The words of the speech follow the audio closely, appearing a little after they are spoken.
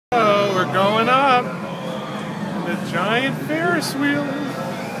giant Ferris wheel.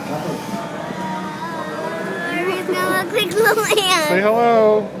 It's gonna look like little ants. Say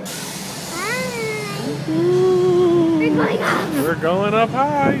hello. Hi. Ooh. We're going up. We're going up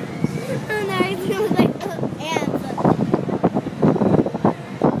high. Oh no, it's gonna look like little ants.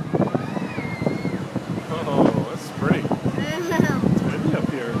 Oh, that's pretty. It's windy up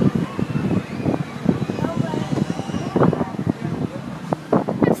here.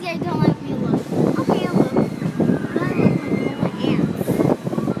 I'm scared, don't let me look. Okay, I'll look. I look like little ants.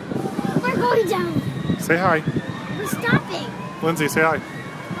 We're going down. Say hi. We're stopping. Lindsay, say hi.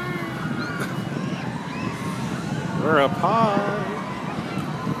 We're up high.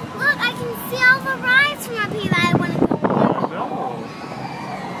 Look, I can see all the rides from up here that I want to go on. No.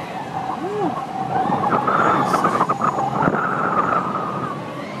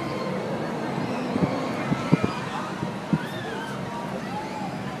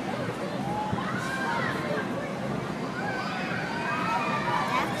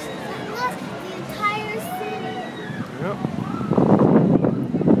 Look, the entire city. Yep.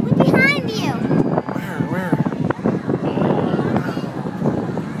 Look behind you. Where?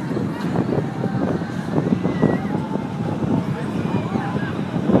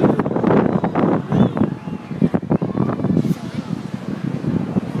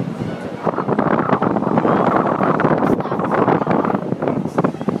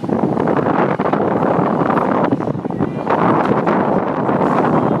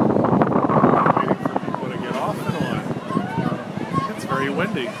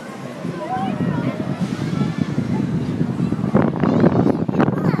 Windy.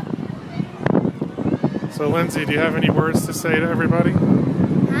 So Lindsay, do you have any words to say to everybody?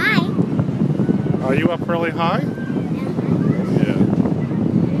 Hi. Are you up really high? Yeah.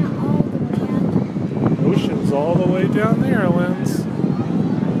 Ocean's all the way down there, Linz.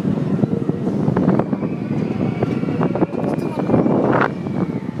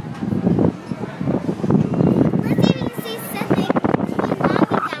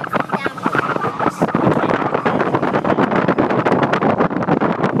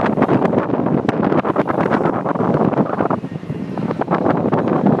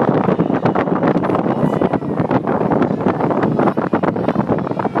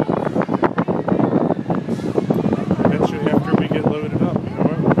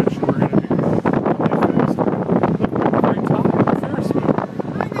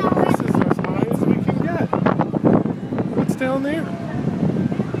 Down there.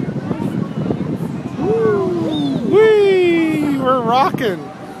 Woo-wee! We're rocking.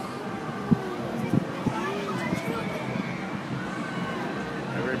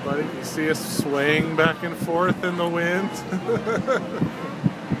 Everybody can see us swaying back and forth in the wind.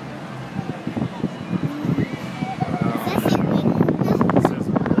 It says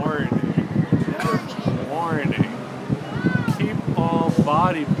warning. Warning. Keep all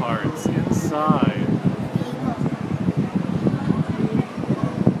body parts inside.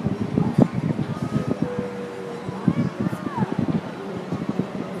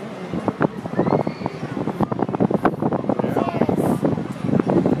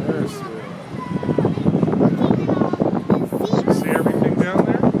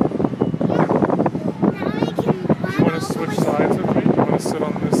 Switch sides with me. You want to sit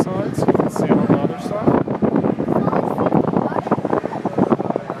on this side so you can see on the other side?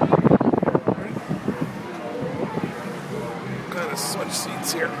 Gotta switch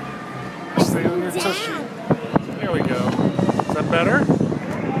seats here. Stay on your tushy. There we go. Is that better?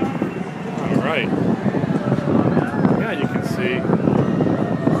 Alright. Yeah, you can see.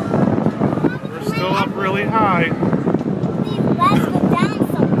 We're still up really high. Let's go down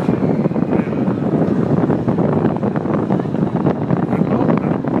somewhere.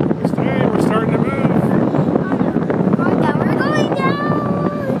 Starting to move. We're going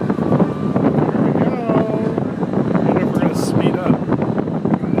down. There we go. I wonder if we're going to speed up.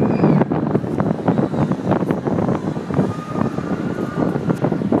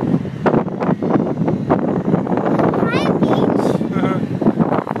 Hi, Beach.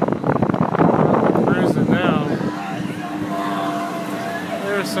 Cruising now.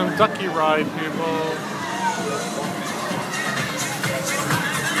 There's some ducky ride people.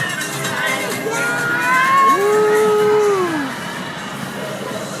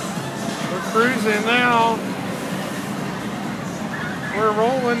 Cruising now. We're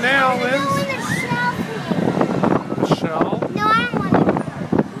rolling now, Liz. The shell? No, I don't want it.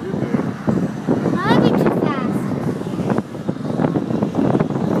 You do. I want to be too fast.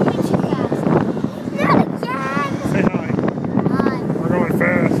 Be too fast. Not again. Say hi. Hi. We're going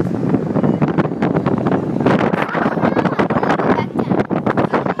fast.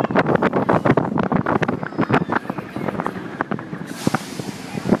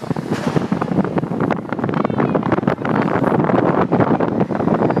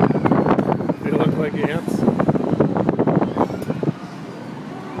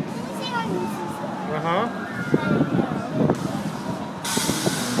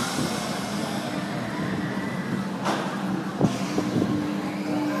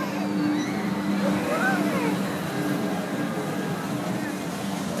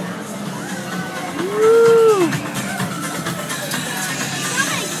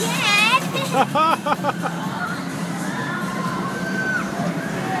 Oh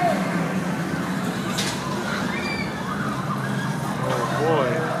boy.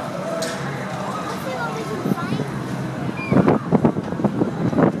 Let's see what we can find.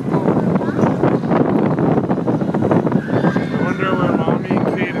 I wonder where Mommy,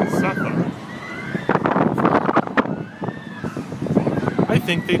 Kate, and Seth are. I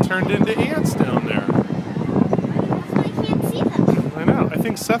think they turned into ants down there. That's why I can't see them. I know. I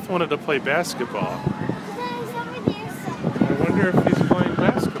think Seth wanted to play basketball. There's over there somewhere. I wonder if he's playing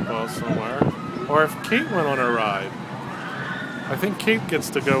basketball somewhere. Or if Kate went on a ride. I think Kate gets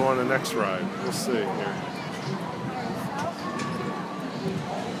to go on the next ride. We'll see here.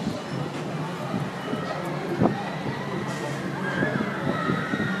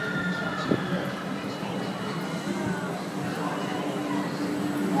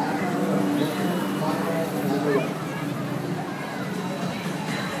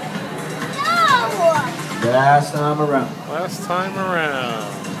 No! Last time around. Last time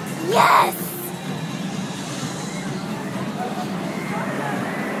around. Yes!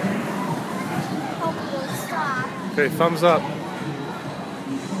 Hope you'll stop. Okay, thumbs up.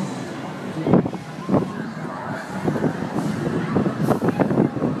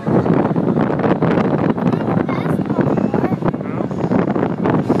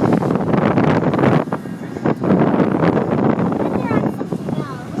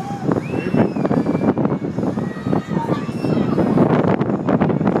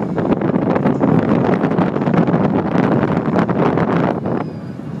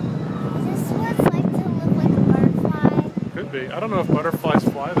 I don't know if butterflies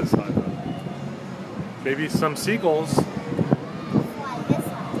fly this high though. Maybe some seagulls Fly this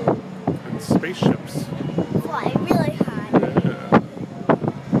high. and spaceships. Fly really high. Yeah.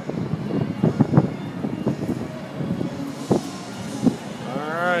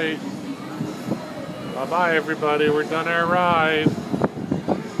 Alright. Bye bye everybody. We're done our ride.